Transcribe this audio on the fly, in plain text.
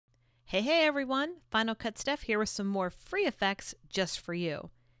Hey everyone, Final Cut Steph here with some more free effects just for you.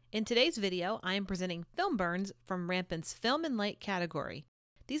 In today's video, I am presenting film burns from Rampant's Film and Light category.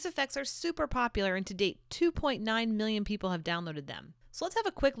 These effects are super popular and to date 2.9 million people have downloaded them. So let's have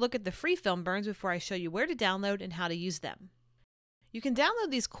a quick look at the free film burns before I show you where to download and how to use them. You can download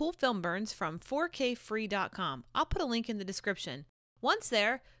these cool film burns from 4kfree.com. I'll put a link in the description. Once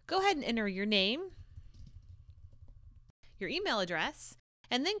there, go ahead and enter your name, your email address,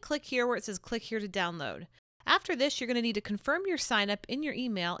 and then click here where it says click here to download. After this, you're going to need to confirm your sign up in your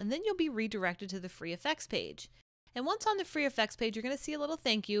email, and then you'll be redirected to the free effects page. And once on the free effects page, you're going to see a little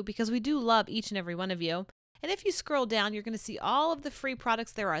thank you because we do love each and every one of you. And if you scroll down, you're going to see all of the free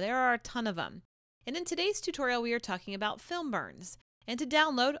products there are. There are a ton of them. And in today's tutorial, we are talking about film burns. And to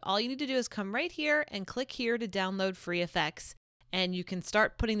download, all you need to do is come right here and click here to download free effects. And you can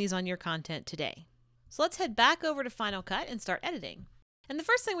start putting these on your content today. So let's head back over to Final Cut and start editing. And the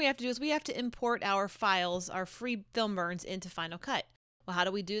first thing we have to do is we have to import our files, our free film burns, into Final Cut. Well, how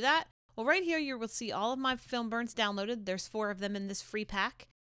do we do that? Well, right here you will see all of my film burns downloaded. There's 4 of them in this free pack.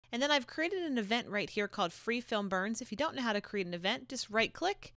 And then I've created an event right here called Free Film Burns. If you don't know how to create an event, just right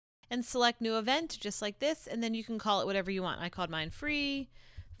click and select New Event, just like this, and then you can call it whatever you want. I called mine Free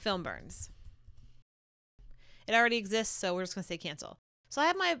Film Burns. It already exists, so we're just going to say cancel. So I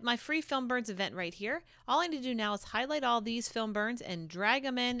have my free film burns event right here. All I need to do now is highlight all these film burns and drag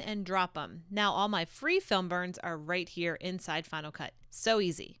them in and drop them. Now all my free film burns are right here inside Final Cut. So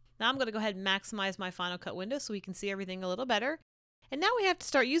easy. Now I'm going to go ahead and maximize my Final Cut window so we can see everything a little better. And now we have to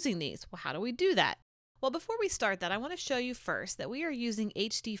start using these. Well, how do we do that? Well, before we start that, I want to show you first that we are using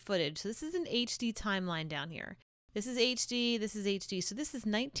HD footage. So this is an HD timeline down here. This is HD, this is HD. So this is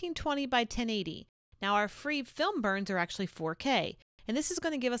 1920 by 1080. Now our free film burns are actually 4K. And this is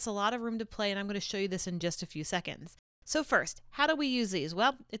going to give us a lot of room to play, and I'm going to show you this in just a few seconds. So first, how do we use these?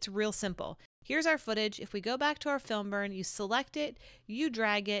 Well, it's real simple. Here's our footage. If we go back to our film burn, you select it, you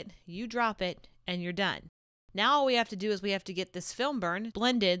drag it, you drop it, and you're done. Now all we have to do is we have to get this film burn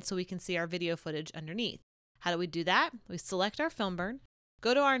blended so we can see our video footage underneath. How do we do that? We select our film burn,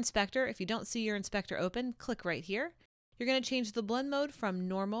 go to our inspector. If you don't see your inspector open, click right here. You're going to change the blend mode from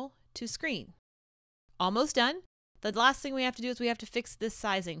normal to screen. Almost done. The last thing we have to do is we have to fix this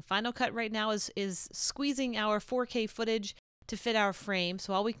sizing. Final Cut right now is squeezing our 4K footage to fit our frame.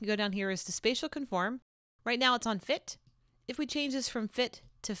 So all we can go down here is to spatial conform. Right now it's on fit. If we change this from fit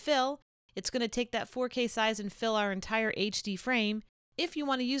to fill, it's going to take that 4K size and fill our entire HD frame. If you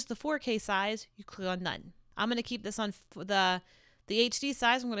want to use the 4K size, you click on none. I'm going to keep this on the HD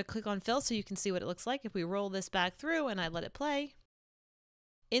size. I'm going to click on fill so you can see what it looks like. If we roll this back through and I let it play,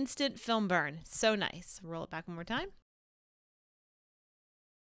 instant film burn. So nice. Roll it back one more time.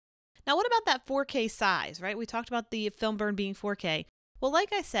 Now, what about that 4K size, right? We talked about the film burn being 4K. Well,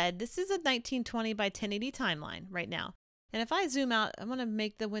 like I said, this is a 1920 by 1080 timeline right now. And if I zoom out, I'm going to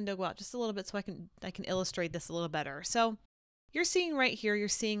make the window go out just a little bit so I can illustrate this a little better. So you're seeing right here, you're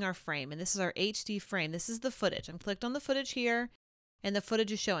seeing our frame, and this is our HD frame. This is the footage. I'm clicked on the footage here, and the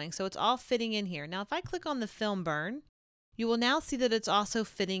footage is showing. So it's all fitting in here. Now, if I click on the film burn, you will now see that it's also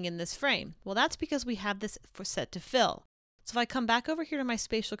fitting in this frame. Well, that's because we have this set to fill. So if I come back over here to my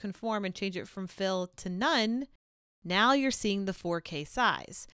spatial conform and change it from fill to none, now you're seeing the 4K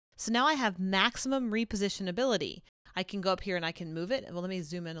size. So now I have maximum repositionability. I can go up here and I can move it. Well, let me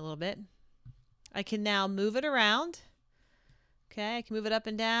zoom in a little bit. I can now move it around. Okay, I can move it up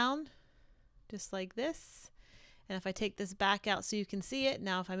and down just like this. And if I take this back out so you can see it,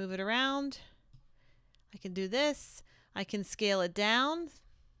 now if I move it around, I can do this. I can scale it down,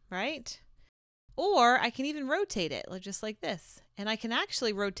 right? Or I can even rotate it just like this. And I can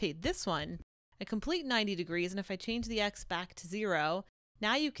actually rotate this one a complete 90 degrees. And if I change the X back to 0,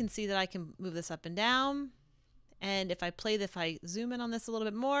 now you can see that I can move this up and down. And if I zoom in on this a little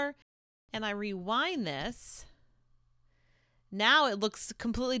bit more and I rewind this, now it looks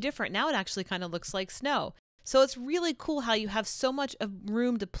completely different. Now it actually kind of looks like snow. So it's really cool how you have so much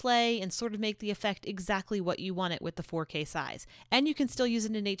room to play and sort of make the effect exactly what you want it with the 4K size. And you can still use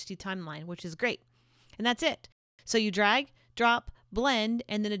it in HD timeline, which is great. And that's it. So you drag, drop, blend,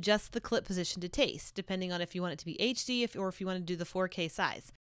 and then adjust the clip position to taste, depending on if you want it to be HD or if you want to do the 4K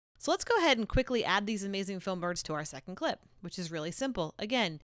size. So let's go ahead and quickly add these amazing film burns to our second clip, which is really simple.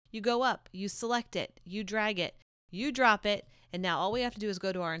 Again, you go up, you select it, you drag it, you drop it, and now all we have to do is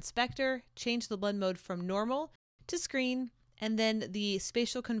go to our inspector, change the blend mode from normal to screen, and then the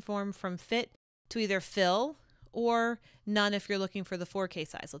spatial conform from fit to either fill or none if you're looking for the 4K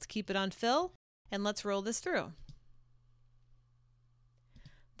size. Let's keep it on fill, and let's roll this through.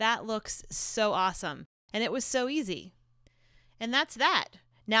 That looks so awesome, and it was so easy. And that's that.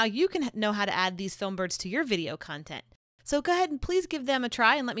 Now you can know how to add these film birds to your video content. So go ahead and please give them a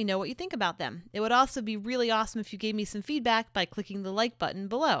try and let me know what you think about them. It would also be really awesome if you gave me some feedback by clicking the like button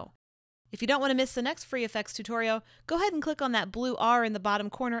below. If you don't want to miss the next free effects tutorial, go ahead and click on that blue R in the bottom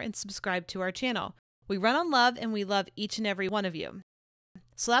corner and subscribe to our channel. We run on love and we love each and every one of you.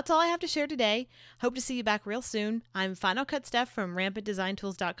 So that's all I have to share today. Hope to see you back real soon. I'm Final Cut Steph from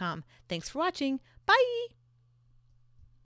RampantDesignTools.com. Thanks for watching. Bye!